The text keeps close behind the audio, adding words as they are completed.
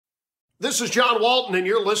This is John Walton, and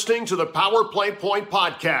you're listening to the Power Play Point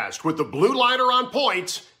podcast with the Blue Liner on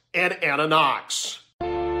points and Anna Knox.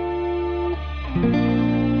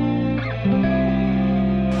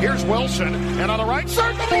 Here's Wilson, and on the right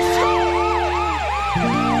side, he scores!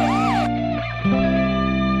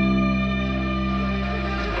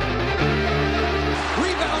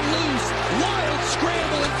 Rebound loose, wild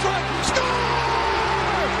scramble in front, score!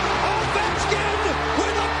 Ovechkin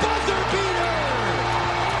with a buzzer beater!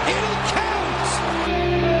 It'll count!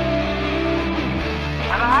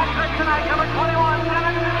 And a hat trick tonight, number 21,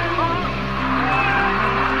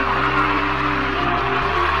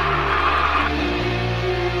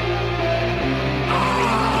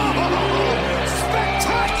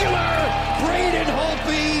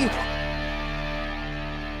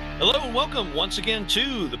 Hello and welcome once again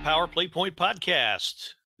to the Power Play Point podcast.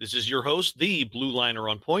 This is your host, the Blue Liner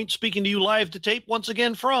on Point, speaking to you live to tape once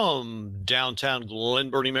again from downtown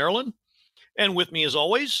Glen Burnie, Maryland. And with me, as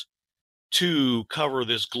always, to cover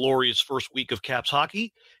this glorious first week of Caps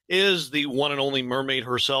hockey is the one and only mermaid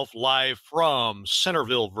herself, live from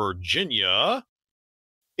Centerville, Virginia.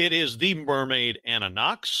 It is the mermaid, Anna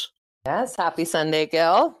Knox. Yes, happy Sunday,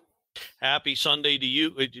 Gil. Happy Sunday to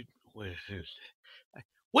you.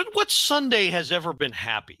 What Sunday has ever been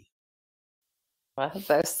happy? Well,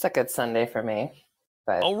 that's a good Sunday for me.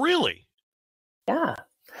 But Oh, really? yeah,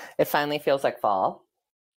 it finally feels like fall.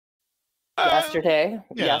 Yesterday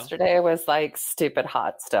was like stupid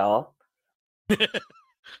hot still.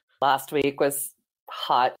 Last week was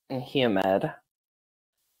hot and humid.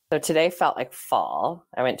 So today felt like fall.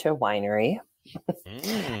 I went to a winery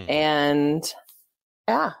and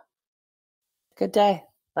yeah, good day.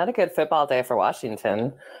 Not a good football day for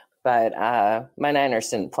Washington, but my Niners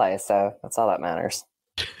didn't play, so that's all that matters.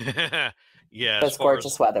 Yeah, It's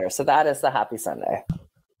gorgeous weather, so that is the happy Sunday.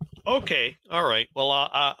 Okay, all right. Well,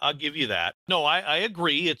 I'll give you that. No, I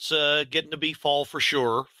agree. It's getting to be fall for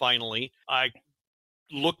sure. Finally, I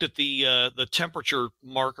looked at the temperature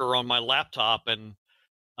marker on my laptop, and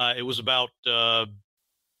it was about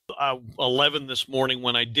 11 this morning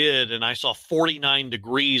when I did, and I saw 49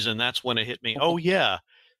 degrees, and that's when it hit me. Oh yeah.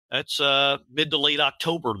 That's mid to late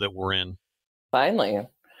October that we're in. Finally.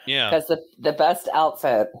 Yeah. Because the best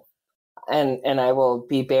outfit, and I will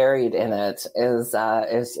be buried in it, is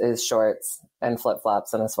shorts and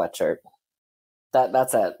flip-flops and a sweatshirt.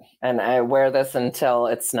 That's it. And I wear this until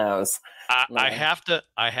it snows. I have to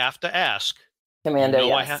ask. Commando,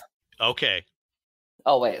 yes. Okay.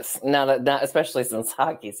 Always. Not especially since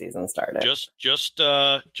hockey season started. Just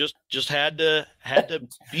had to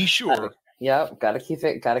be sure. Yep, gotta keep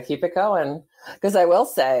it going. Because I will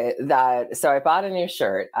say that, so I bought a new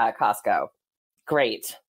shirt at Costco.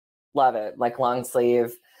 Great. Love it. Like long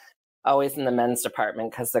sleeve, always in the men's department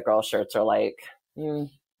because the girl shirts are like,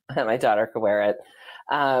 my daughter could wear it.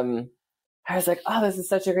 I was like, oh, this is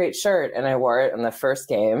such a great shirt. And I wore it in the first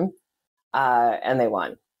game and they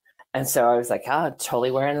won. And so I was like, oh, totally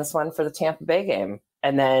wearing this one for the Tampa Bay game.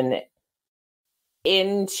 And then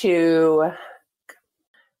into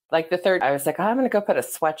like the third, I was like, oh, I'm going to go put a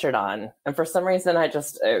sweatshirt on. And for some reason, I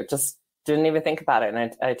just didn't even think about it.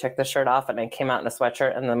 And I took the shirt off and I came out in a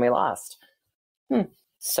sweatshirt and then we lost.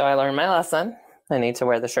 So I learned my lesson. I need to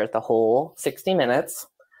wear the shirt the whole 60 minutes.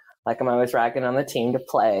 Like I'm always ragging on the team to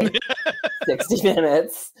play 60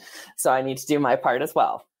 minutes. So I need to do my part as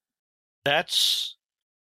well. That's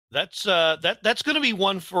going to be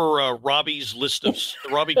one for Robbie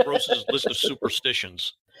Gross's list of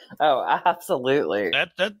superstitions. Oh, absolutely.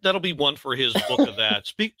 That'll be one for his book of that.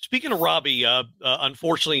 Speaking of Robbie,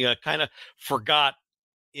 unfortunately, kind of forgot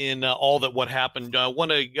in all that what happened. I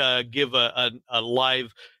want to give a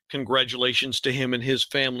live congratulations to him and his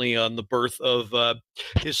family on the birth of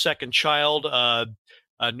his second child, a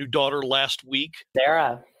new daughter last week.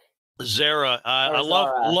 Zara. I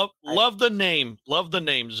love the name. Love the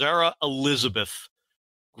name. Zara Elizabeth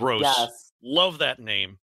Gross. Yes. Love that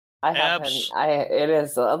name. It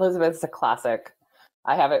is Elizabeth's a classic.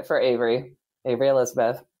 I have it for Avery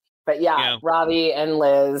Elizabeth. But yeah. Robbie and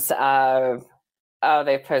Liz,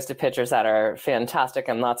 they've posted pictures that are fantastic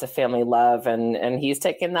and lots of family love. And he's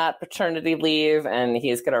taking that paternity leave and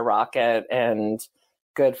he's going to rock it and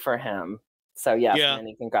good for him. So yes,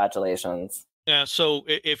 many congratulations. Yeah. So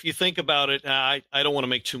if you think about it, I don't want to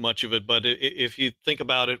make too much of it, but if you think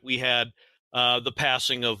about it, we had the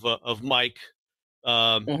passing of Mike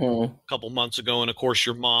a couple months ago, and of course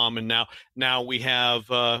your mom, and now we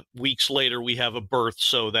have weeks later we have a birth.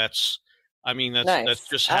 So that's nice. That's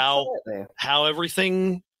just how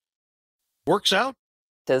everything works out.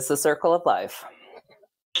 It's the circle of life.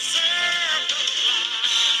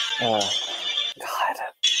 Oh God,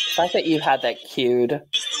 fact that you had that cued,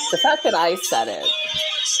 the fact that I said it.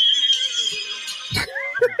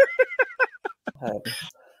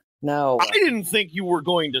 No. I didn't think you were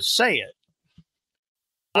going to say it.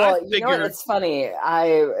 Well, you know what? It's funny.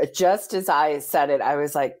 Just as I said it, I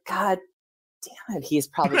was like, God damn it, he's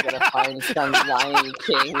probably going to find some Lion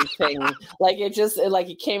King thing. Like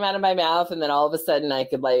it came out of my mouth, and then all of a sudden I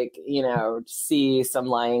could see some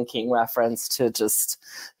Lion King reference to just,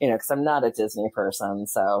 because I'm not a Disney person.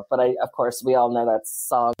 So, but of course, we all know that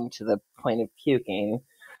song to the point of puking.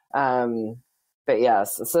 But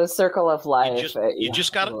yes, so Circle of Life.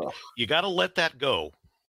 You gotta let that go.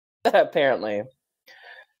 Apparently.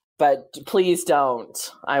 But please don't.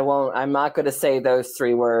 I won't. I'm not going to say those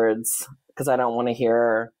 3 words because I don't want to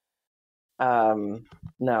hear. No,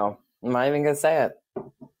 I'm not even going to say it.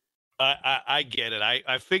 I get it.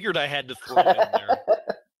 I figured I had to throw it in there.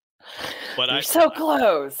 But You're so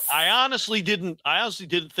close. I honestly didn't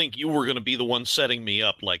think you were going to be the one setting me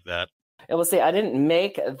up like that. It will say I didn't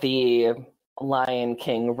make the Lion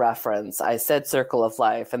King reference. I said Circle of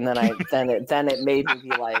Life, and then it made me be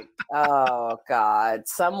like, oh God,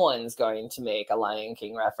 someone's going to make a Lion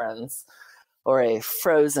King reference or a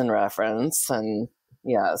Frozen reference. And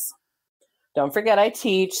yes, don't forget I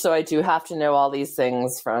teach, so I do have to know all these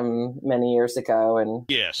things from many years ago. And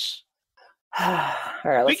yes. All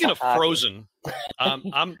right, speaking of Frozen,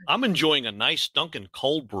 I'm enjoying a nice Dunkin'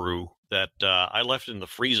 cold brew that I left in the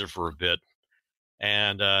freezer for a bit.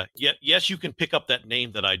 And yes, you can pick up that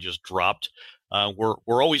name that I just dropped.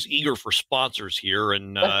 We're always eager for sponsors here,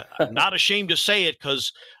 and I'm not ashamed to say it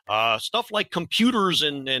because stuff like computers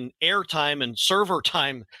and airtime and server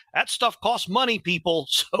time, that stuff costs money, people.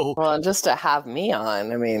 So and just to have me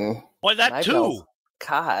on, I mean, that too.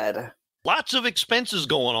 God, lots of expenses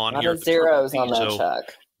going on here. Zeros on that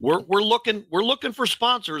check. We're looking for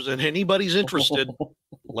sponsors, and anybody's interested,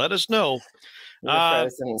 let us know.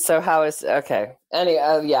 So how is okay?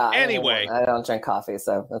 Anyway, I don't drink coffee,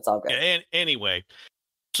 so that's all good. Anyway,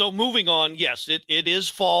 so moving on. Yes, it is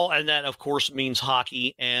fall, and that of course means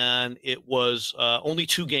hockey. And it was only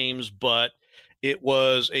 2 games, but it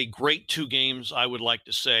was a great 2 games, I would like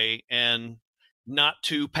to say. And not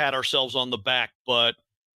to pat ourselves on the back, but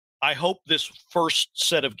I hope this first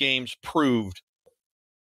set of games proved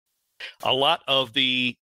a lot of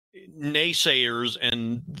the naysayers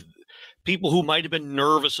and people who might have been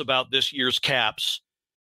nervous about this year's Caps,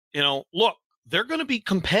 look, they're going to be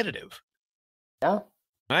competitive. Yeah.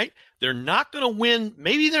 Right? They're not going to win.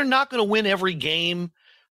 Maybe they're not going to win every game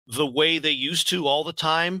the way they used to all the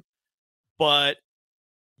time, but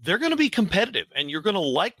they're going to be competitive, and you're going to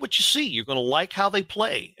like what you see. You're going to like how they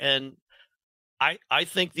play. And I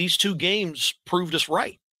think these 2 games proved us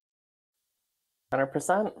right.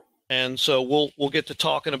 100%. And so we'll get to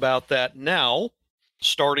talking about that now.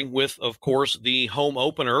 Starting with, of course, the home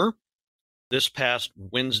opener this past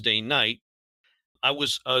Wednesday night. I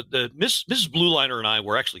was Mrs. Blueliner and I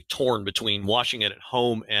were actually torn between watching it at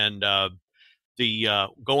home and the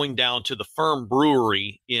going down to the Firm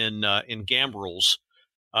Brewery in Gambrels.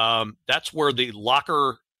 That's where the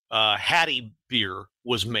Locker Hattie beer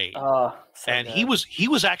was made. Oh, so and good. he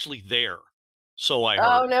was actually there. So I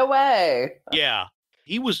heard. Oh, no way. Yeah,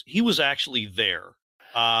 he was actually there.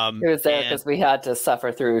 He was there because we had to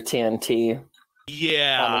suffer through TNT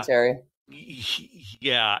commentary.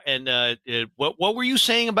 Yeah, and what were you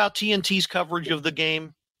saying about TNT's coverage of the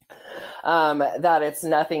game? That it's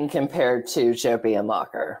nothing compared to Joby and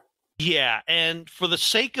Locker. Yeah, and for the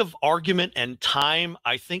sake of argument and time,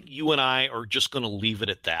 I think you and I are just going to leave it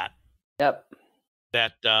at that. Yep.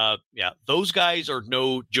 That those guys are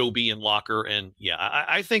no Joby and Locker, and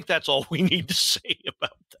I think that's all we need to say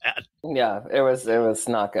about that. Yeah, it was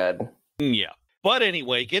not good. Yeah. But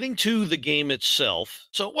anyway, getting to the game itself.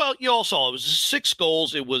 So, well, you all saw it was 6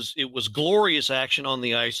 goals. It was glorious action on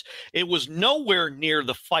the ice. It was nowhere near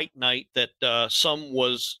the fight night that some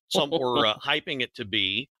were hyping it to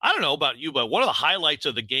be. I don't know about you, but one of the highlights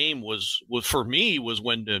of the game was for me was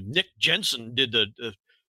when Nick Jensen did the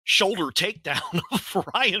shoulder takedown of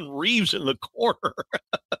Ryan Reeves in the corner.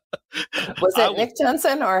 Was it Nick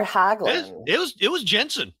Jensen or Hagelin? It was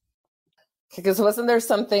Jensen. Because wasn't there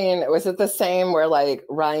something, was it the same where like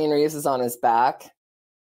Ryan Reeves is on his back?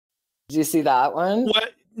 Did you see that one?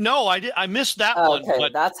 What? No, I missed that one. Okay,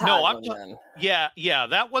 but that's Hagelin then. Yeah,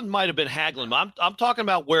 that one might have been Hagelin. I'm talking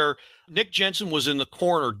about where Nick Jensen was in the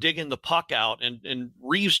corner digging the puck out, and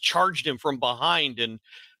Reeves charged him from behind, and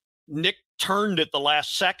Nick turned at the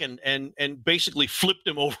last second and basically flipped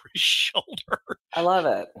him over his shoulder. I love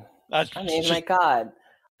it. My God.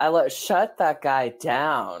 Shut that guy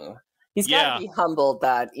down. He's got to be humbled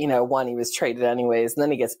that, one, he was traded anyways, and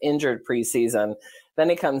then he gets injured preseason. Then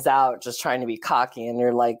he comes out just trying to be cocky, and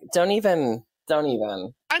you're like, don't even.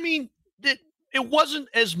 I mean, it wasn't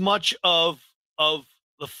as much of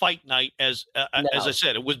the fight night as I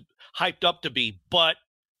said, it was hyped up to be, but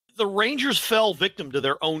the Rangers fell victim to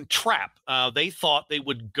their own trap. They thought they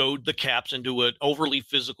would goad the Caps into an overly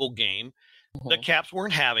physical game. Mm-hmm. The Caps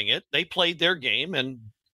weren't having it. They played their game, and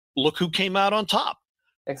look who came out on top.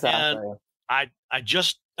 Exactly.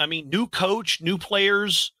 And new coach, new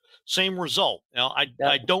players, same result. I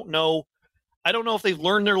don't know. I don't know if they've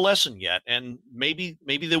learned their lesson yet, and maybe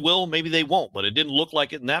they will, maybe they won't, but it didn't look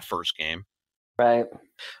like it in that first game. Right.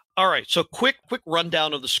 All right, so quick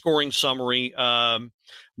rundown of the scoring summary.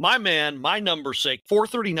 My number's sake,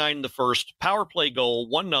 4:39 in the first, power play goal,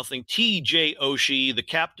 1-0, TJ Oshie, the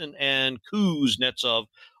captain, and Kuznetsov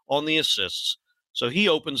on the assists. So he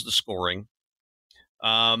opens the scoring.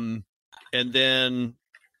 And then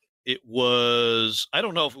it was, I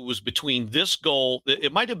don't know if it was between this goal.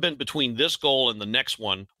 It might have been between this goal and the next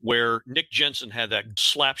one where Nick Jensen had that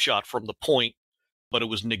slap shot from the point, but it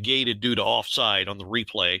was negated due to offside on the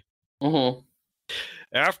replay. Mm-hmm.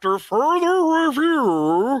 After further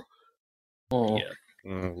review. Oh.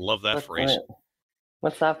 Yeah, love that phrase.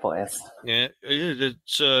 What's that voice? Yeah,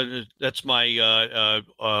 that's my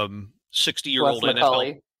 60-year-old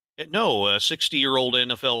NFL. No, a 60-year-old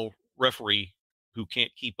NFL referee who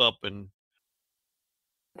can't keep up, and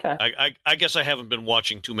I guess I haven't been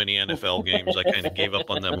watching too many NFL games. I kind of gave up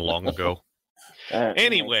on them long ago.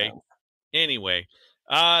 Anyway,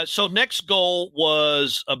 so next goal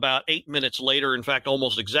was about 8 minutes later. In fact,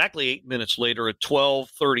 almost exactly 8 minutes later at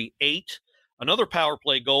 12:38. Another power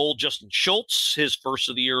play goal, Justin Schultz, his first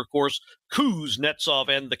of the year, of course. Kuznetsov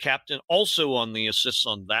and the captain also on the assists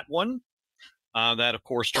on that one. That, of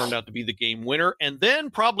course, turned out to be the game winner. And then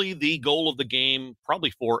probably the goal of the game,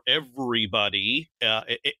 probably for everybody,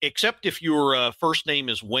 except if your first name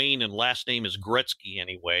is Wayne and last name is Gretzky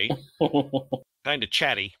anyway. Kind of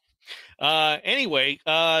chatty.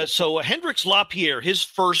 So Hendrix Lapierre, his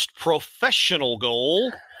first professional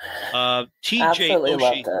goal. TJ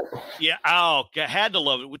Oshie. Yeah, had to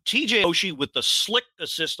love it. With TJ Oshie with the slick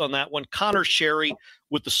assist on that one. Connor Sherry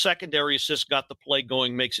with the secondary assist got the play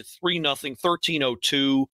going, makes it 3-0,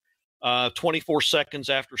 13:02, 24 seconds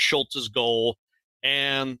after Schultz's goal.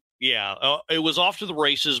 And it was off to the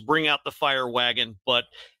races, bring out the fire wagon, but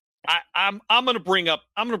I'm going to bring up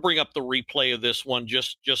the replay of this one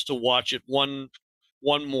just to watch it one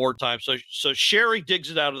more time. So Sherry digs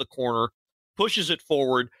it out of the corner, pushes it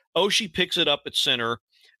forward. Oshie picks it up at center,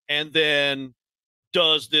 and then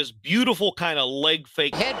does this beautiful kind of leg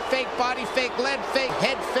fake. Head fake, body fake, leg fake,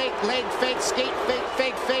 head fake, leg fake, skate fake,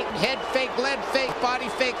 fake fake, head fake, leg fake, body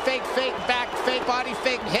fake, back fake, body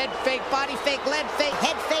fake, head fake, body fake, leg fake,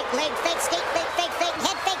 head fake, leg fake, skate fake, head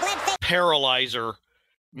fake, leg fake. Paralyzer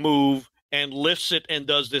move, and lifts it and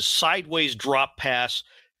does this sideways drop pass.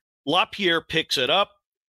 Lapierre picks it up,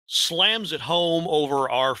 slams it home over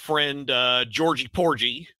our friend Georgia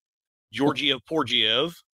Porgiev,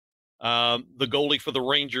 the goalie for the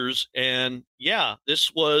Rangers. And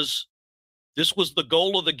this was the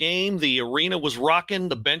goal of the game. The arena was rocking,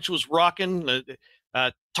 the bench was rocking.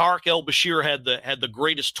 Tarek El-Bashir had the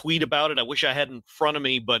greatest tweet about it. I wish I had it in front of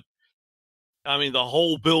me, but I mean the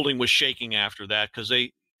whole building was shaking after that, because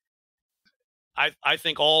I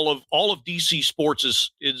think all of DC sports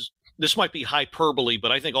is this might be hyperbole,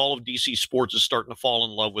 but I think all of DC sports is starting to fall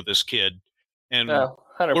in love with this kid, and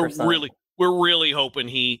 100%. we're really hoping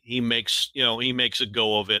he makes a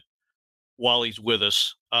go of it while he's with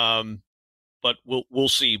us. But we'll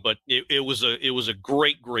see. But it was a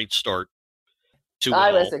great start.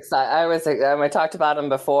 I was excited. I talked about him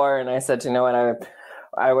before, and I said, you know what,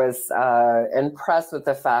 I was impressed with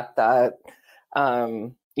the fact that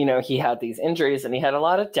he had these injuries, and he had a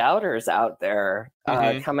lot of doubters out there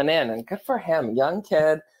coming in, and good for him, young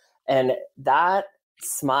kid, and that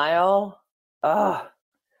smile,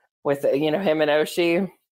 with him and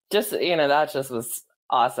Oshie, just that just was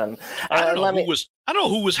awesome. I don't know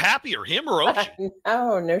who was happier, him or Oshie.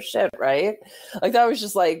 No shit, right? Like that was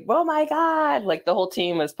just like, oh my god! Like the whole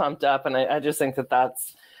team was pumped up, and I just think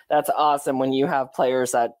that's awesome when you have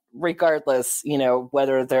players that, regardless,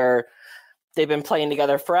 whether they've been playing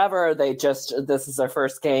together forever, this is their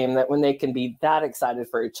first game, that when they can be that excited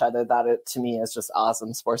for each other, to me is just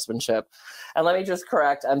awesome sportsmanship. And let me just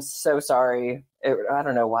correct, I'm so sorry. I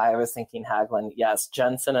don't know why I was thinking Hagelin. Yes,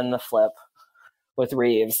 Jensen and the flip with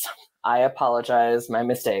Reeves. I apologize, my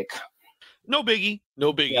mistake. No biggie.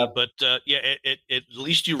 Yep. But at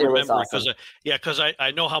least you remember, because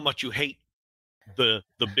I know how much you hate the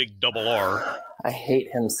big double R. I hate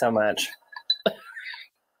him so much.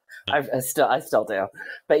 I still do.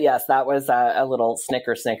 But yes, that was a little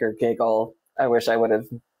snicker giggle. I wish I would have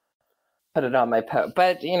put it on my post,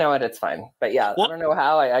 but you know what? It's fine. But yeah, well, I don't know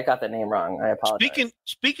how I got the name wrong. I apologize.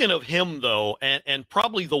 Speaking of him though, and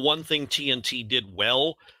probably the one thing TNT did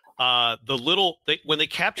well, when they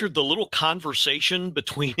captured the little conversation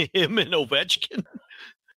between him and Ovechkin.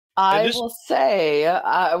 Will say,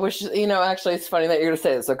 I wish, actually it's funny that you're going to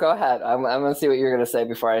say this. So go ahead. I'm going to see what you're going to say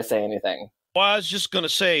before I say anything. Well, I was just going to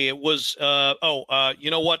say it was,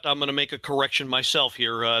 you know what? I'm going to make a correction myself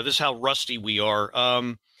here. This is how rusty we are.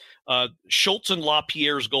 Schultz and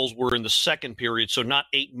LaPierre's goals were in the second period, so not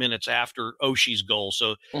 8 minutes after Oshie's goal.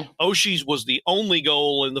 So Oshie's was the only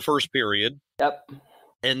goal in the first period. Yep.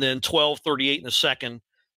 And then 12:38 in the second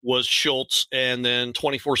was Schultz, and then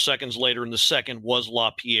 24 seconds later in the second was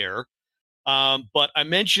LaPierre. But I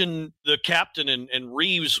mentioned the captain and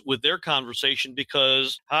Reeves with their conversation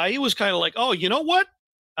because he was kind of like, oh, you know what?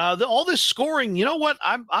 All this scoring, you know what?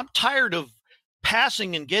 I'm tired of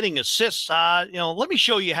passing and getting assists. Let me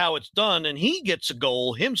show you how it's done. And he gets a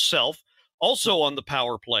goal himself, also on the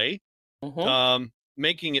power play,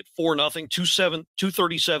 making it 4-0,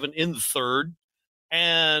 2:37 in the third.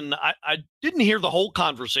 And I didn't hear the whole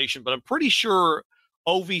conversation, but I'm pretty sure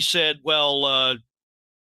Ovi said, well,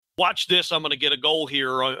 watch this. I'm going to get a goal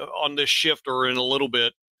here on this shift or in a little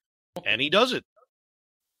bit. And he does it.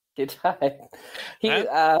 He died.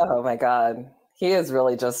 Oh, my God. He is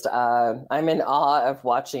really just, I'm in awe of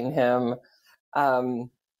watching him.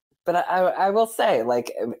 But I will say,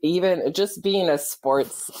 like, even just being a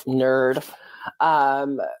sports nerd,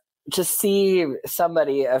 to see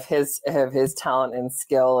somebody of his talent and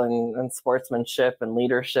skill and sportsmanship and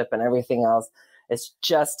leadership and everything else is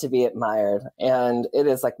just to be admired. And it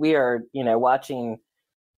is like we are, watching,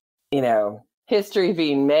 history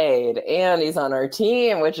being made, and he's on our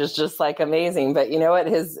team, which is just like amazing. But you know what?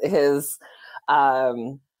 His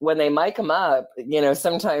when they mic him up,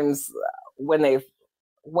 sometimes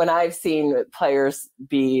when I've seen players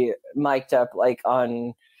be mic'd up like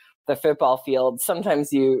on the football field,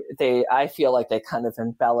 sometimes I feel like they kind of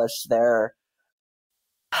embellish their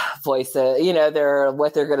voices,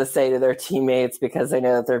 what they're going to say to their teammates because they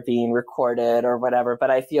know that they're being recorded or whatever.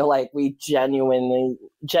 But I feel like we genuinely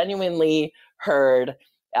heard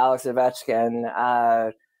Alex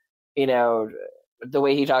Ovechkin, the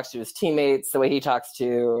way he talks to his teammates, the way he talks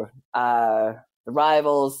to the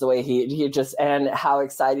rivals, the way he just, and how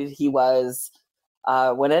excited he was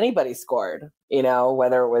when anybody scored,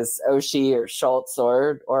 whether it was Oshie or Schultz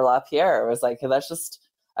or LaPierre. It was like, that's just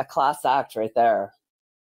a class act right there.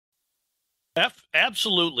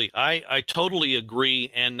 Absolutely. I totally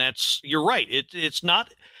agree. And you're right. It's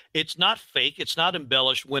not fake. It's not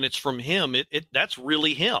embellished when it's from him. That's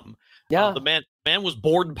really him. Yeah. The man was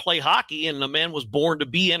born to play hockey, and the man was born to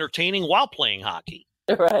be entertaining while playing hockey.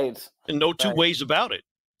 Right. And no two ways about it.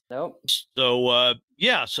 Nope. So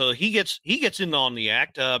so he gets in on the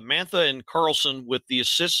act. Mantha and Carlson with the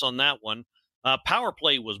assists on that one. Power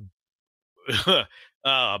play was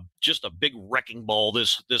just a big wrecking ball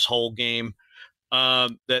this whole game.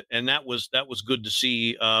 That was good to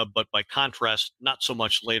see. But by contrast, not so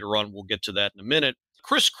much later on. We'll get to that in a minute.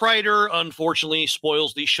 Chris Kreider, unfortunately,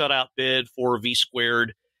 spoils the shutout bid for V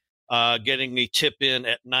squared, getting a tip in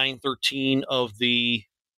at 9:13 of the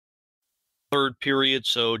third period.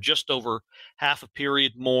 So just over half a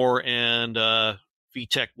period more, and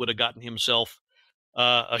VTech would have gotten himself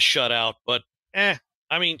a shutout. But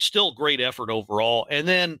still great effort overall. And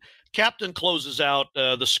then Captain closes out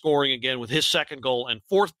the scoring again with his second goal and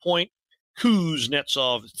fourth point.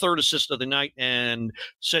 Kuznetsov, third assist of the night, and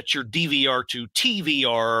set your DVR to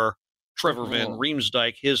TVR. Trevor Van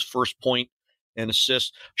Riemsdyk, his first point and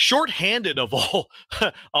assist. Short-handed of all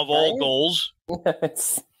goals.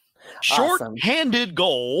 Short-handed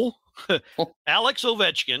goal. Alex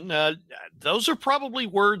Ovechkin. Those are probably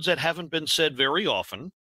words that haven't been said very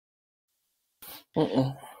often.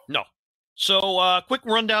 No. So, quick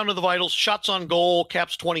rundown of the vitals. Shots on goal,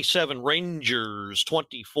 Caps 27, Rangers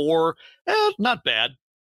 24. Not bad.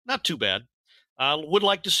 Not too bad. Would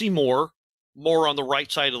like to see more on the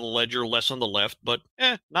right side of the ledger, less on the left, but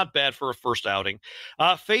not bad for a first outing.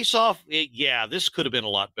 Face-off, this could have been a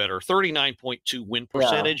lot better. 39.2 win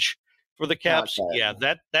percentage for the Caps.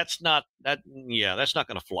 That's not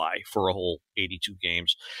going to fly for a whole 82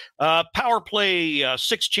 games. Power play,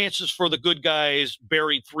 6 chances for the good guys,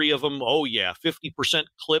 buried 3 of them. Oh yeah, 50%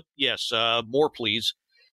 clip. Yes, more please.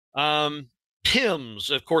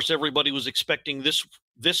 Pims, of course, everybody was expecting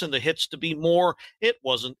this and the hits to be more. It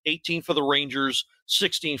wasn't. 18 for the Rangers,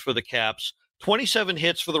 16 for the Caps. 27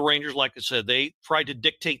 hits for the Rangers. Like I said, they tried to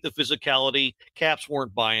dictate the physicality. Caps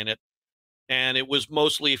weren't buying it. And it was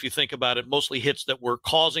mostly, if you think about it, mostly hits that were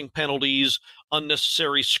causing penalties,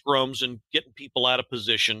 unnecessary scrums, and getting people out of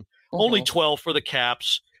position. Mm-hmm. Only 12 for the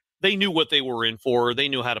Caps. They knew what they were in for. They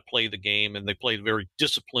knew how to play the game, and they played a very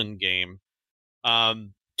disciplined game,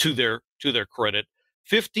 to their credit.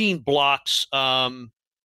 15 blocks. You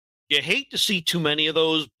hate to see too many of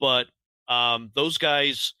those, but those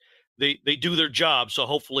guys, they do their job. So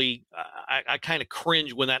hopefully, I kind of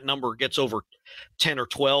cringe when that number gets over 10 or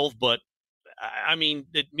 12, but I mean,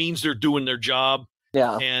 it means they're doing their job.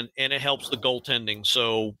 Yeah. And it helps the goaltending.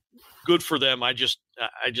 So good for them. I just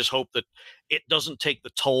hope that it doesn't take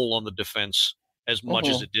the toll on the defense as much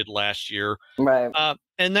as it did last year. Right.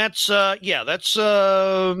 And that's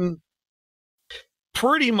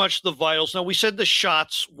pretty much the vitals. Now, we said the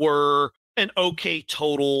shots were an okay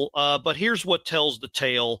total, but here's what tells the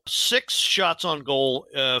tale. 6 shots on goal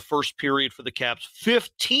first period for the Caps,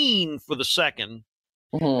 15 for the second,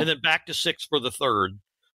 and then back to 6 for the third.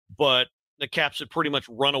 But the Caps had pretty much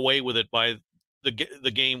run away with it by the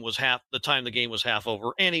game was half the time the game was half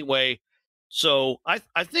over anyway. So I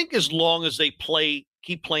think as long as they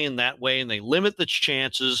keep playing that way, and they limit the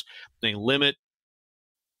chances, they limit,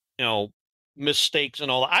 mistakes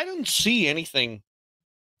and all that. I didn't see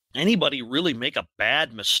anybody really make a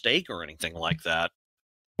bad mistake or anything like that.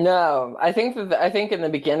 No, I think in the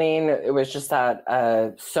beginning it was just that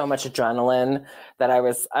so much adrenaline that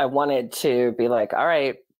I wanted to be like, all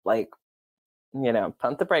right, like,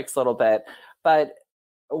 pump the brakes a little bit, but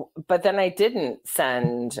then I didn't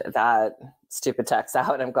send that stupid text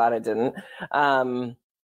out. I'm glad I didn't,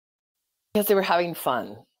 because they were having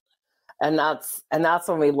fun, and that's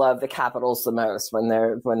when we love the Capitals the most, when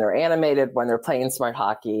they're animated, when they're playing smart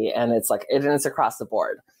hockey, and it's like it's across the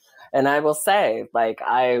board. And I will say, like,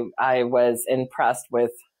 I was impressed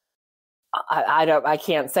with. I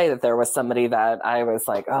can't say that there was somebody that I was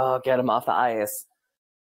like, oh, get him off the ice,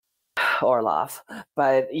 Orlov.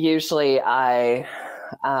 But usually I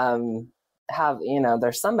have,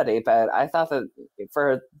 there's somebody. But I thought that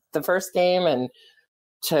for the first game, and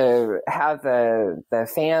to have the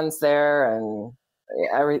fans there, and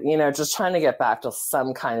just trying to get back to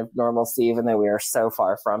some kind of normalcy, even though we are so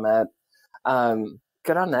far from it.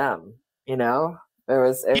 Good on them, it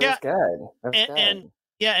was good. It was good.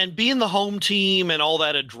 And being the home team and all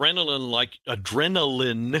that adrenaline,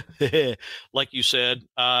 like you said,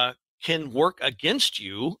 can work against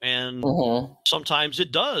you, and sometimes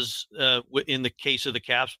it does in the case of the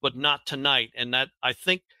Caps, but not tonight. And that, I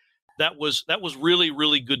think, that was really,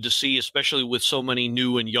 really good to see, especially with so many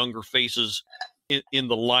new and younger faces in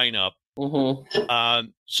the lineup. You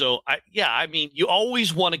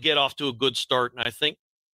always want to get off to a good start, and I think,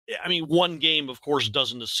 one game, of course,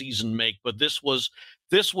 doesn't a season make, but this was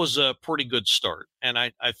a pretty good start, and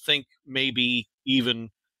I think maybe even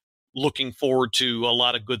looking forward to a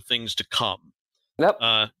lot of good things to come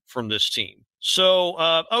from this team.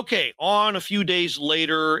 So, okay, on a few days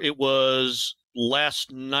later, it was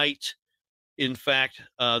last night, in fact,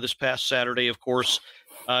 this past Saturday, of course,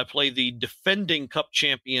 played the defending Cup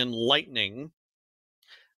champion Lightning.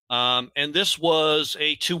 And this was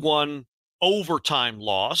a 2-1 overtime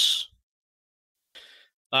loss.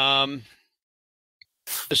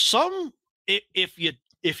 If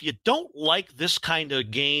you don't like this kind of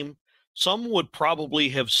game, some would probably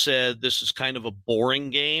have said this is kind of a boring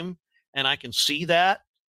game, and I can see that.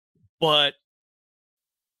 But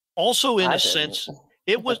also, in a sense,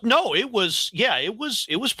 it was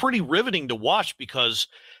pretty riveting to watch, because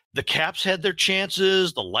the Caps had their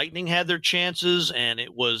chances, the Lightning had their chances, and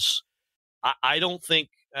it was, I don't think,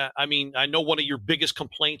 I know one of your biggest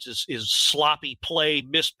complaints is sloppy play,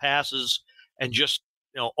 missed passes, and just,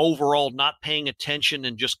 overall not paying attention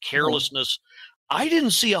and just carelessness. I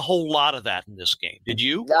didn't see a whole lot of that in this game. Did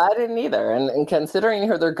you? I didn't either. And considering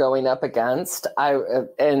who they're going up against,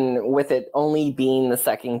 and with it only being the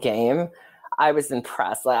second game, I was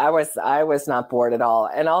impressed. Like, I was not bored at all.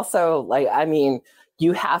 And also,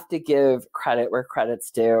 you have to give credit where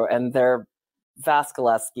credit's due, and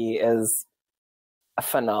Vasilevskiy is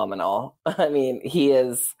phenomenal. He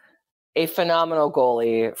is a phenomenal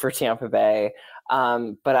goalie for Tampa Bay.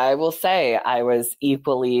 But I will say I was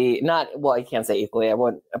I can't say equally,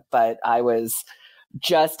 but I was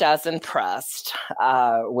just as impressed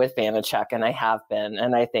with Vanecek, and I have been.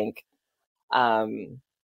 And I think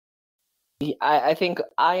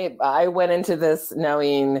I went into this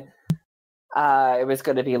knowing it was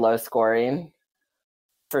going to be low scoring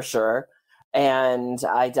for sure. And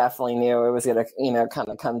I definitely knew it was going to, kind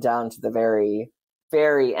of come down to the very,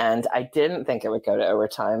 very end. I didn't think it would go to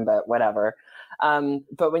overtime, but whatever.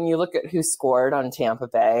 But when you look at who scored on Tampa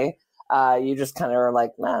Bay, you just kind of are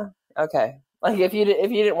like, nah, okay. Like if you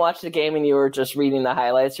didn't watch the game and you were just reading the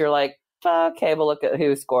highlights, you're like, okay, but look at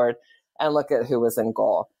who scored and look at who was in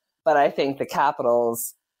goal. But I think the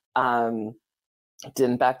Capitals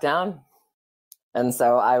didn't back down. And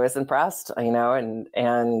so I was impressed, and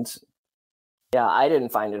yeah, I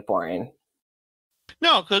didn't find it boring.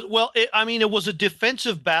 No, because it was a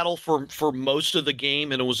defensive battle for most of the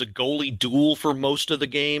game, and it was a goalie duel for most of the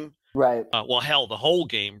game. Right. The whole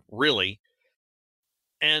game, really.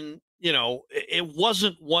 And it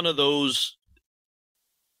wasn't one of those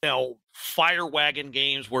fire wagon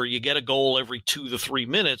games where you get a goal every 2 to 3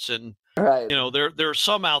 minutes, and right. There are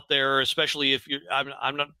some out there, especially if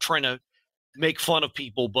I'm not trying to make fun of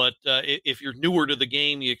people, but if you're newer to the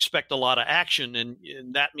game, you expect a lot of action, and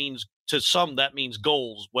that means that means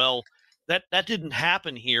goals. Well, that didn't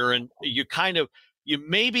happen here, and you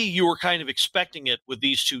were kind of expecting it with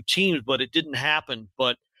these two teams, but it didn't happen.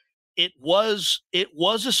 But it was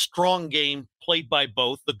a strong game played by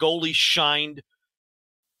both. The goalies shined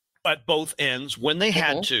at both ends when they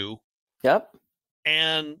had to. Yep.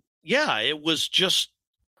 And yeah, it was just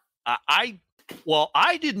I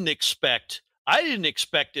didn't expect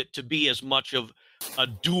it to be as much of a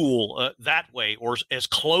duel that way, or as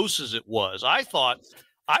close as it was. I thought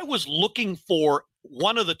I was looking for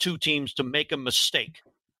one of the two teams to make a mistake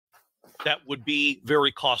that would be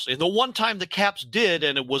very costly. And the one time the Caps did,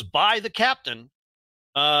 and it was by the captain.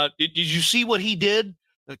 Did you see what he did?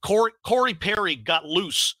 Corey Perry got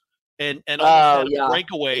loose and almost had a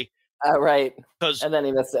breakaway. Right. And then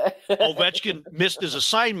he missed it. Ovechkin missed his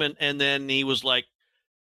assignment, and then he was like,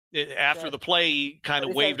 after the play, he kind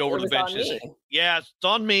of waved over the bench. Yeah, it's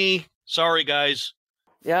on me. Sorry, guys.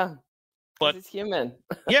 Yeah. But he's human.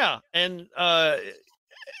 Yeah. And,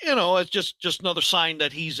 it's just another sign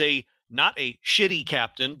that he's not a shitty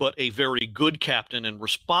captain, but a very good captain and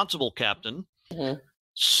responsible captain. Mm-hmm.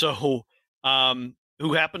 So,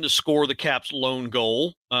 who happened to score the Caps' lone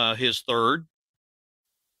goal, his third.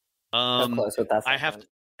 Close with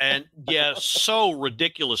that. So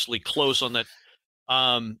ridiculously close on that.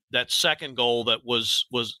 That second goal that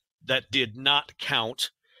did not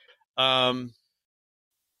count.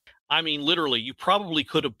 Literally, you probably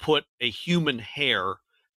could have put a human hair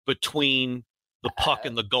between the puck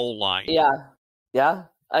and the goal line. Yeah. Yeah.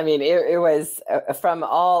 It was from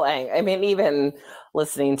all angles. Even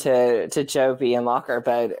listening to Joe B and Locker,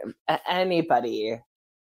 but anybody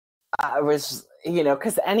was,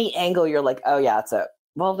 because any angle you're like, oh yeah,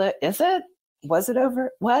 is it? Was it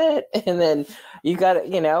over? What? And then you got it,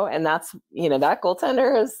 and that's, that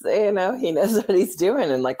goaltender is, he knows what he's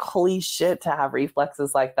doing. And like, holy shit, to have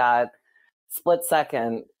reflexes like that split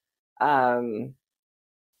second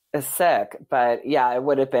is sick. But yeah, it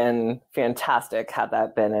would have been fantastic had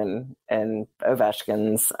that been in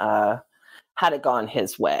Ovechkin's, had it gone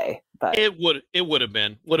his way. But it would have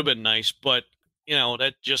been nice. But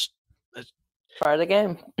that just, part of the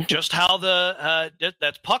game. Just how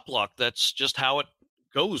that's puck luck. That's just how it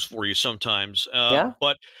goes for you sometimes.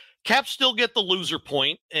 But Caps still get the loser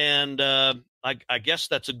point, and I guess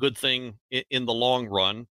that's a good thing in the long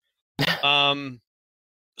run.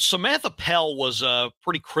 Samantha Pell was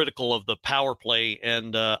pretty critical of the power play,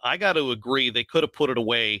 and I got to agree they could have put it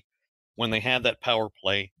away when they had that power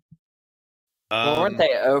play. Weren't they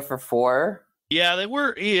 0 for 4? Yeah, they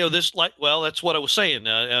were. That's what I was saying.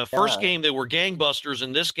 First game they were gangbusters,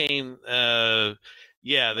 and this game,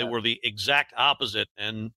 they were the exact opposite.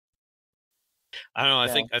 And I don't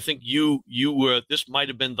know. I think you were. This might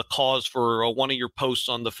have been the cause for one of your posts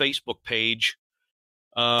on the Facebook page.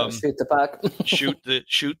 Shoot the puck. shoot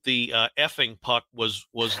the effing puck was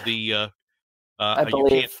the. I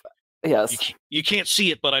believe. Yes. You can't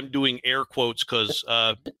see it, but I'm doing air quotes because.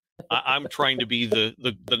 I'm trying to be the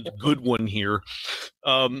good one here.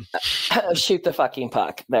 Shoot the fucking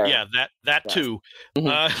puck there. Yeah, that too.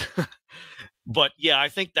 Mm-hmm. But yeah, I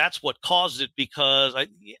think that's what caused it because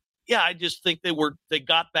I just think they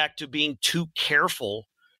got back to being too careful.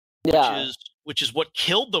 Yeah, which is what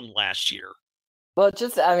killed them last year. Well,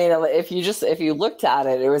 if you looked at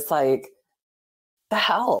it, it was like the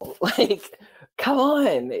hell, like. Come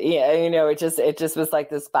on. Yeah, it just was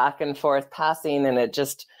like this back and forth passing, and it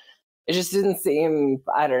just didn't seem,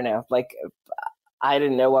 I don't know, like I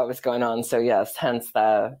didn't know what was going on. So yes, hence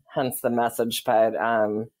the message, but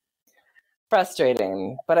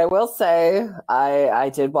frustrating. But I will say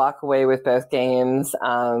I did walk away with both games.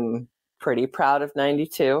 Pretty proud of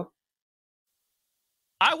 92.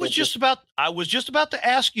 I was just about to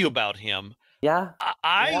ask you about him. Yeah.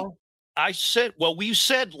 I said, we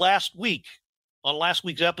said last week on last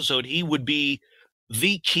week's episode, he would be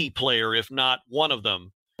the key player, if not one of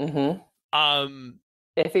them.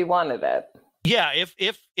 If he wanted it. Yeah,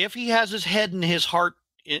 if he has his head and his heart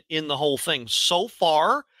in the whole thing. So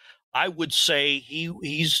far, I would say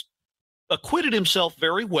he's acquitted himself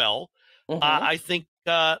very well. I think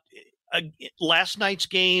last night's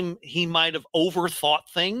game, he might have overthought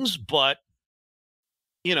things, but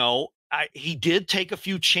he did take a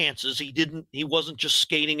few chances. He wasn't just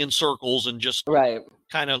skating in circles and just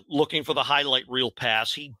kind of looking for the highlight reel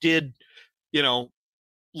pass. He did,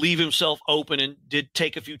 leave himself open and did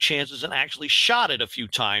take a few chances and actually shot it a few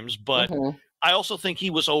times. But I also think he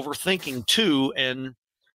was overthinking too. And,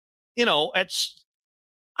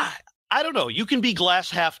 I don't know. You can be glass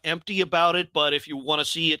half empty about it, but if you want to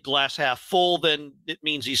see it glass half full, then it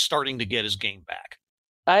means he's starting to get his game back.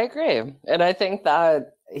 I agree. And I think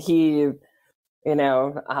that he, had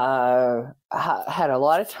a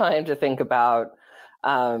lot of time to think about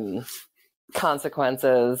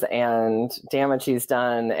consequences and damage he's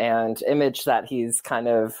done and image that he's kind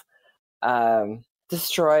of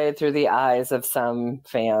destroyed through the eyes of some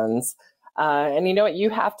fans. And you know what? You're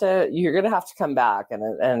going to have to come back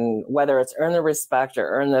and whether it's earn the respect or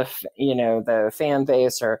earn the fan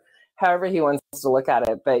base or however he wants to look at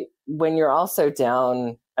it. But when you're also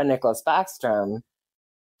down a Nicklas Backstrom,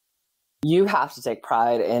 you have to take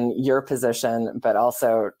pride in your position, but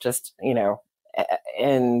also just,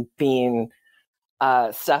 in being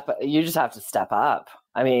you just have to step up.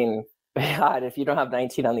 I mean, God, if you don't have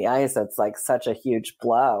 19 on the ice, that's like such a huge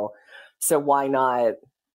blow. So why not,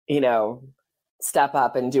 step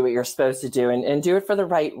up and do what you're supposed to do and do it for the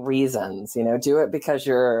right reasons, do it because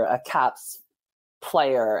you're a Caps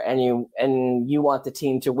player and you want the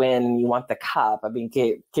team to win and you want the cup. I mean,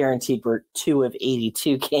 guaranteed we're 2 of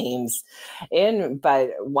 82 games in, but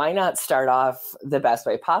why not start off the best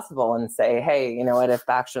way possible and say, hey, you know what, if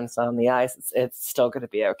Backstrom's not on the ice, it's still going to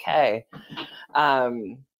be okay.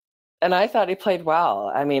 And I thought he played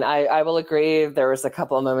well. I mean, I will agree. There was a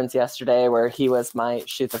couple of moments yesterday where he was my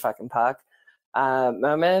shoot the fucking puck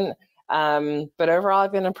moment. But overall,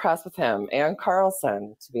 I've been impressed with him and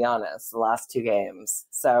Carlson, to be honest, the last 2 games.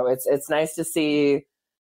 So it's nice to see,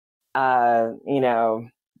 the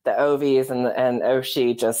Ovies and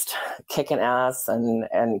Oshie just kicking ass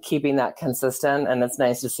and keeping that consistent. And it's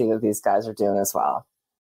nice to see that these guys are doing as well.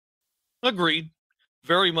 Agreed.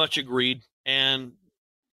 Very much agreed. And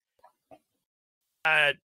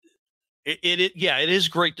it is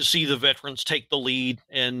great to see the veterans take the lead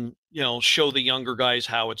and, show the younger guys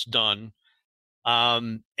how it's done.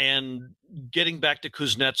 And getting back to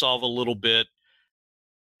Kuznetsov a little bit,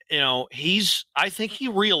 I think he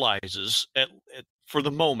realizes for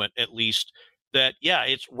the moment, at least, that,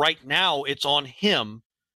 it's right now it's on him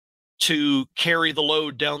to carry the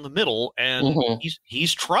load down the middle. And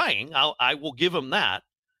he's trying. I will give him that.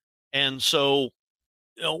 And so,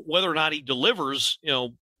 whether or not he delivers,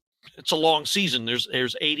 it's a long season.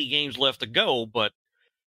 There's 80 games left to go, but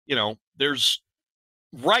there's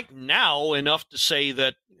right now enough to say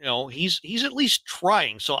that, he's at least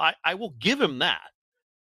trying. So I will give him that.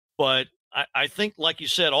 But I think, like you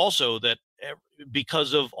said, also that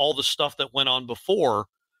because of all the stuff that went on before,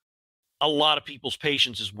 a lot of people's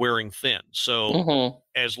patience is wearing thin. So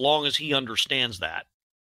as long as he understands that.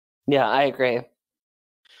 Yeah, I agree.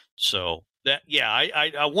 So that,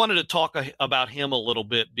 I wanted to talk about him a little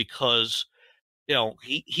bit because,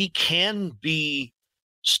 he can be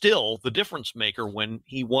still the difference maker when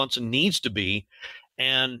he wants and needs to be.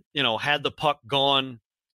 And, had the puck gone,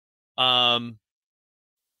 a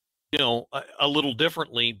little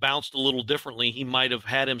differently, bounced a little differently, he might have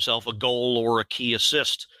had himself a goal or a key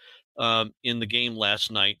assist in the game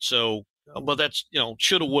last night. So, but that's,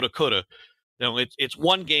 shoulda, woulda, coulda. It's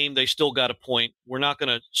one game. They still got a point. We're not going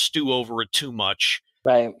to stew over it too much.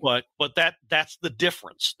 Right. But that's the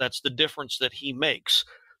difference. That's the difference that he makes.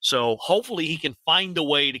 So hopefully he can find a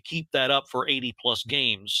way to keep that up for 80 plus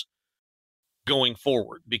games going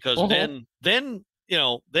forward, because then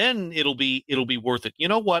it'll be worth it. You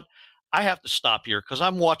know what? I have to stop here because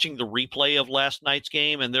I'm watching the replay of last night's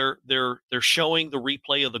game and they're showing the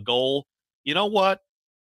replay of the goal. You know what?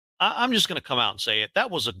 I'm just going to come out and say it.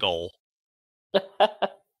 That was a goal.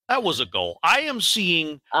 That was a goal. I am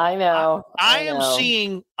seeing. I know. I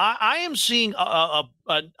am seeing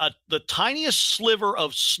the tiniest sliver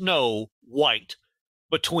of snow white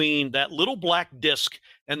between that little black disc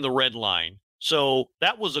and the red line. So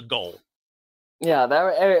that was a goal. Yeah,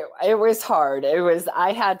 it was hard.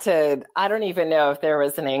 I don't even know if there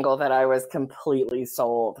was an angle that I was completely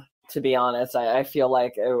sold, to be honest. I feel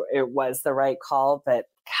like it was the right call, but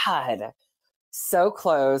God, so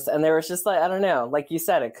close. And there was just I don't know, like you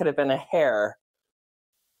said, it could have been a hair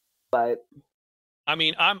But I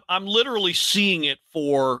mean, I'm literally seeing it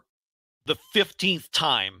for the 15th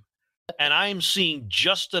time, and I am seeing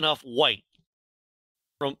just enough white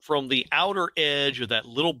from the outer edge of that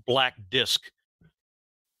little black disc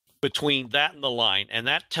between that and the line, and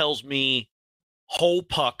that tells me whole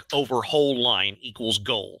puck over whole line equals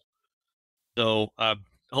goal. So I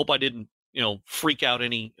hope I didn't, freak out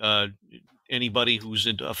anybody who's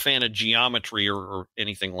a fan of geometry or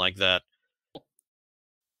anything like that.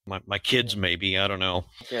 My kids, maybe, I don't know.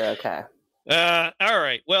 you're okay. All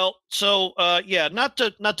right. Well, so not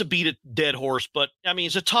to beat a dead horse, but I mean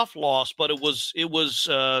it's a tough loss, but it was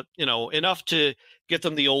enough to get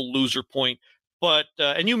them the old loser point. But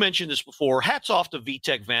and you mentioned this before. Hats off to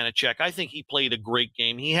Vitek Vanacek. I think he played a great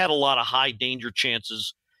game. He had a lot of high danger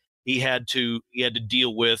chances he had to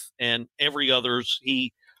deal with, and every others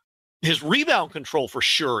his rebound control for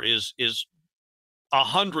sure is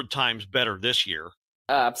 100 times better this year.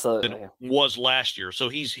 Absolutely. Than it was last year. So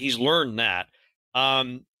he's learned that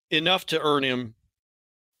enough to earn him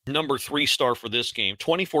number 3 star for this game.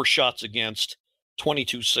 24 shots against,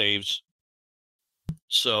 22 saves.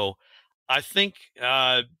 So I think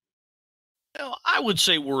I would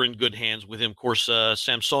say we're in good hands with him. Of course,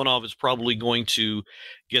 Samsonov is probably going to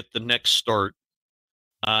get the next start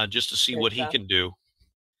just to see what he can do.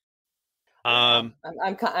 I'm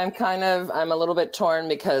a little bit torn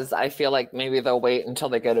because I feel like maybe they'll wait until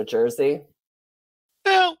they go to Jersey.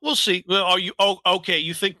 Yeah, we'll see. Well, are you okay?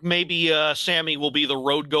 You think maybe Sammy will be the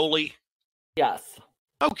road goalie? Yes.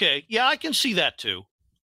 Okay. Yeah, I can see that too.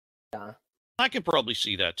 Yeah. I can probably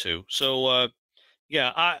see that too. So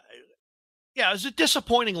it's a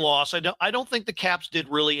disappointing loss. I don't think the Caps did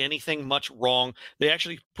really anything much wrong. They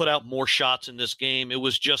actually put out more shots in this game. It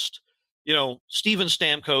was just Steven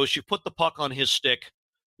Stamkos, you put the puck on his stick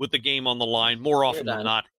with the game on the line more often than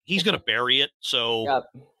not, he's going to bury it. So Yep.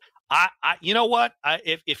 I you know what?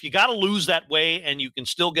 If you got to lose that way and you can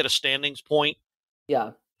still get a standings point,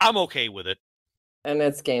 yeah, I'm okay with it. And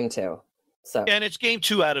it's game 2. And it's game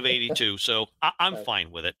 2 out of 82. So I'm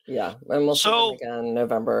fine with it. Yeah. And we'll see them again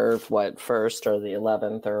November, 1st or the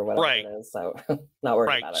 11th or whatever it is. So not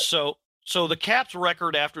worried about it. So the Caps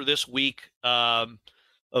record after this week, of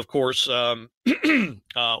course,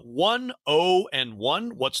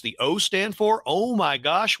 1-0-1. What's the O stand for? Oh my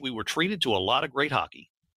gosh, we were treated to a lot of great hockey.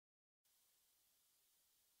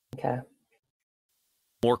 Okay.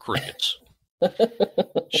 More crickets.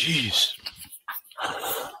 Jeez.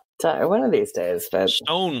 One of these days, but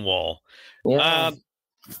Stonewall. Yeah.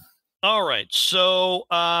 All right. So,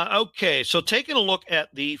 okay. So taking a look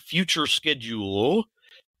at the future schedule,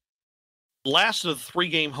 last of the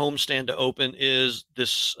 3-game homestand to open is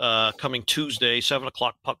this coming Tuesday, 7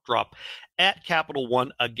 o'clock puck drop at Capital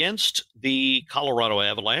One against the Colorado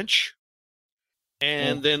Avalanche.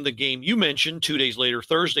 And then the game you mentioned 2 days later,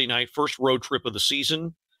 Thursday night, first road trip of the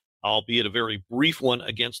season, albeit a very brief one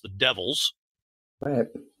against the Devils. Right.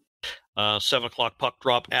 7 o'clock puck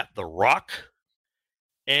drop at the Rock.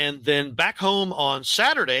 And then back home on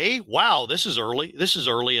Saturday. Wow, this is early. This is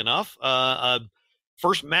early enough.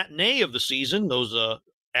 First matinee of the season, those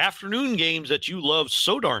afternoon games that you love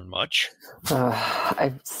so darn much.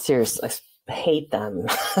 I seriously hate them.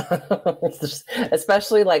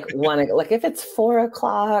 Especially like if it's 4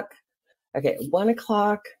 o'clock. Okay, 1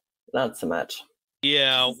 o'clock, not so much.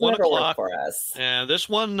 Yeah, 1 o'clock for us. And this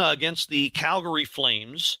one against the Calgary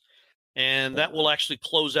Flames, and that will actually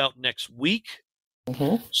close out next week.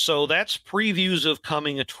 Mm-hmm. So that's previews of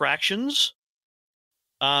coming attractions.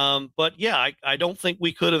 But yeah, I don't think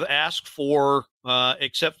we could have asked for,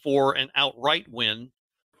 except for an outright win,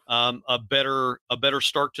 a better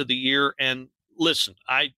start to the year. And listen,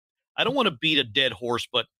 I don't want to beat a dead horse,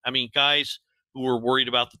 but I mean, guys who were worried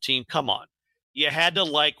about the team, come on, you had to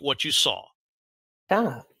like what you saw.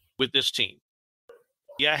 Yeah. With this team.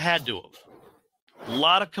 Yeah, I had to have. A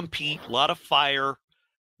lot of compete, a lot of fire, a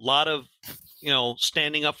lot of,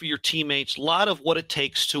 standing up for your teammates, a lot of what it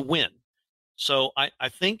takes to win. So I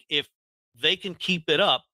think if they can keep it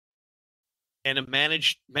up and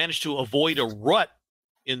manage to avoid a rut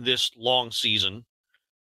in this long season,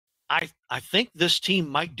 I think this team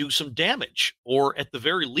might do some damage, or at the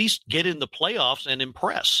very least get in the playoffs and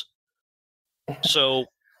impress. So,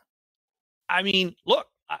 I mean, look,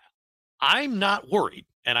 I'm not worried,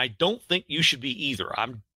 and I don't think you should be either.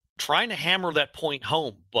 I'm trying to hammer that point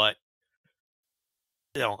home, but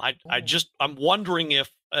I'm wondering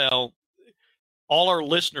if all our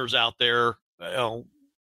listeners out there, on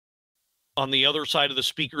the other side of the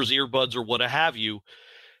speaker's earbuds or what have you,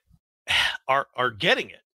 are getting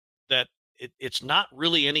it. That it's not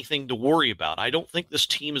really anything to worry about. I don't think this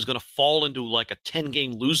team is going to fall into like a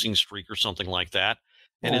 10-game losing streak or something like that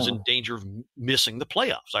and is in danger of missing the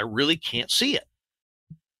playoffs. I really can't see it.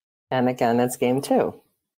 And again, it's game 2.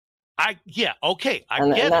 I get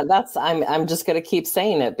it. That's I'm just going to keep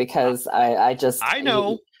saying it because I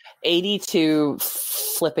know 82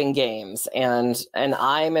 flipping games, and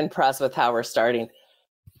I'm impressed with how we're starting.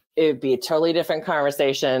 It would be a totally different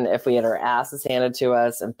conversation if we had our asses handed to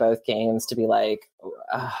us in both games to be like,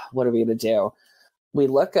 what are we going to do? We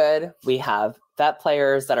look good. We have vet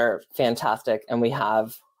players that are fantastic, and we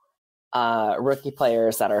have rookie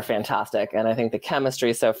players that are fantastic. And I think the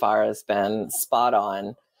chemistry so far has been spot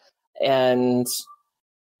on. And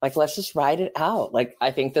like, let's just ride it out. Like, I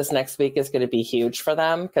think this next week is going to be huge for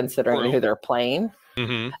them, considering who they're playing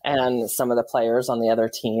and some of the players on the other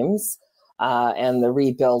teams and the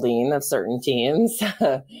rebuilding of certain teams.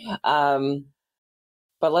 But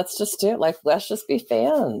let's just do it. Like, let's just be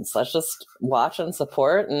fans. Let's just watch and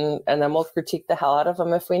support, and then we'll critique the hell out of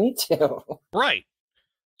them if we need to. Right.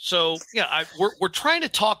 So yeah, we're trying to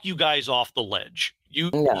talk you guys off the ledge.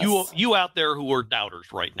 You out there who are doubters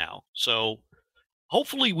right now. So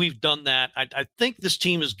hopefully we've done that. I think this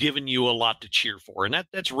team has given you a lot to cheer for, and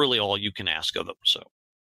that's really all you can ask of them. So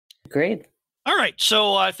agreed. All right.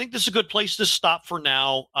 So I think this is a good place to stop for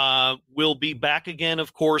now. We'll be back again,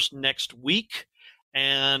 of course, next week.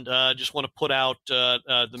 And just want to put out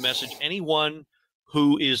the message. Anyone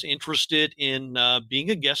who is interested in being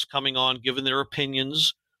a guest coming on, giving their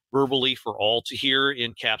opinions verbally for all to hear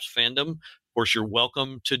in Caps fandom, of course, you're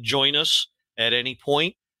welcome to join us at any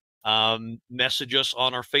point. Message us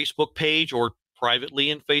on our Facebook page or privately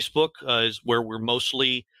in Facebook is where we're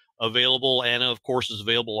mostly available. Anna, of course, is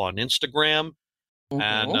available on Instagram.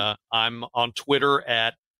 And I'm on Twitter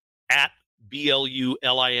at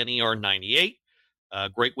BLULINER98.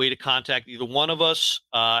 Great way to contact either one of us.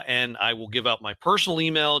 And I will give out my personal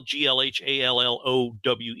email,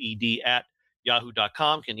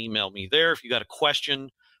 glhallowed@yahoo.com. Can email me there if you got a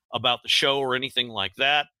question about the show or anything like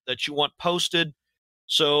that you want posted.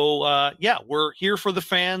 So, we're here for the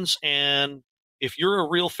fans. And if you're a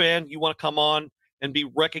real fan, you want to come on and be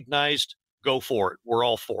recognized, go for it. We're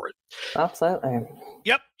all for it. Absolutely.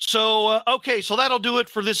 Yep. So, so that'll do it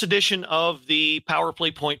for this edition of the Power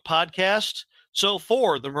Play Point podcast. So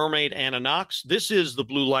for the Mermaid Anna Knox, this is the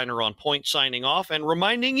Blue Liner on Point signing off and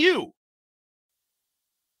reminding you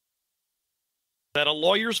that a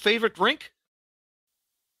lawyer's favorite drink,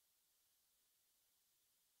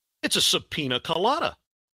 it's a subpoena colada.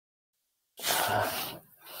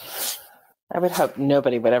 I would hope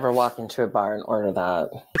nobody would ever walk into a bar and order that.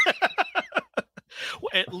 Well,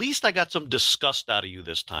 at least I got some disgust out of you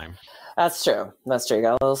this time. That's true. You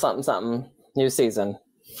got a little something. New season.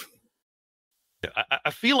 I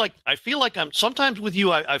feel like I'm sometimes with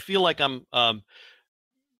you. I feel like I'm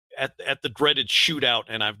at the dreaded shootout,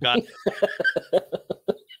 and I've got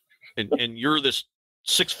and you're this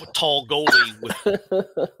 6 foot tall goalie with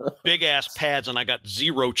big ass pads, and I got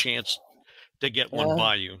zero chance to get one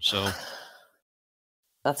by you. So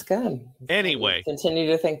that's good. Anyway, continue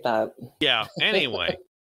to think that. Yeah. Anyway,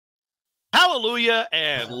 hallelujah,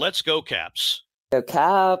 and let's go Caps. Go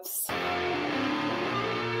Caps.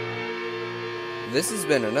 This has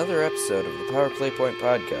been another episode of the Power Play Point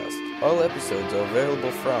podcast. All episodes are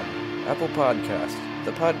available from Apple Podcasts,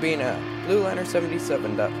 the Podbean app,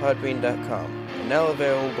 BlueLiner77.podbean.com, and now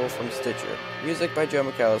available from Stitcher. Music by Joe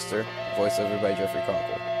McAllister, voiceover by Jeffrey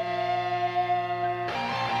Conkle.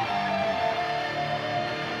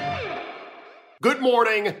 Good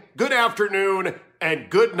morning, good afternoon, and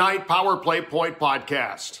good night, Power Play Point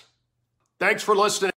podcast. Thanks for listening.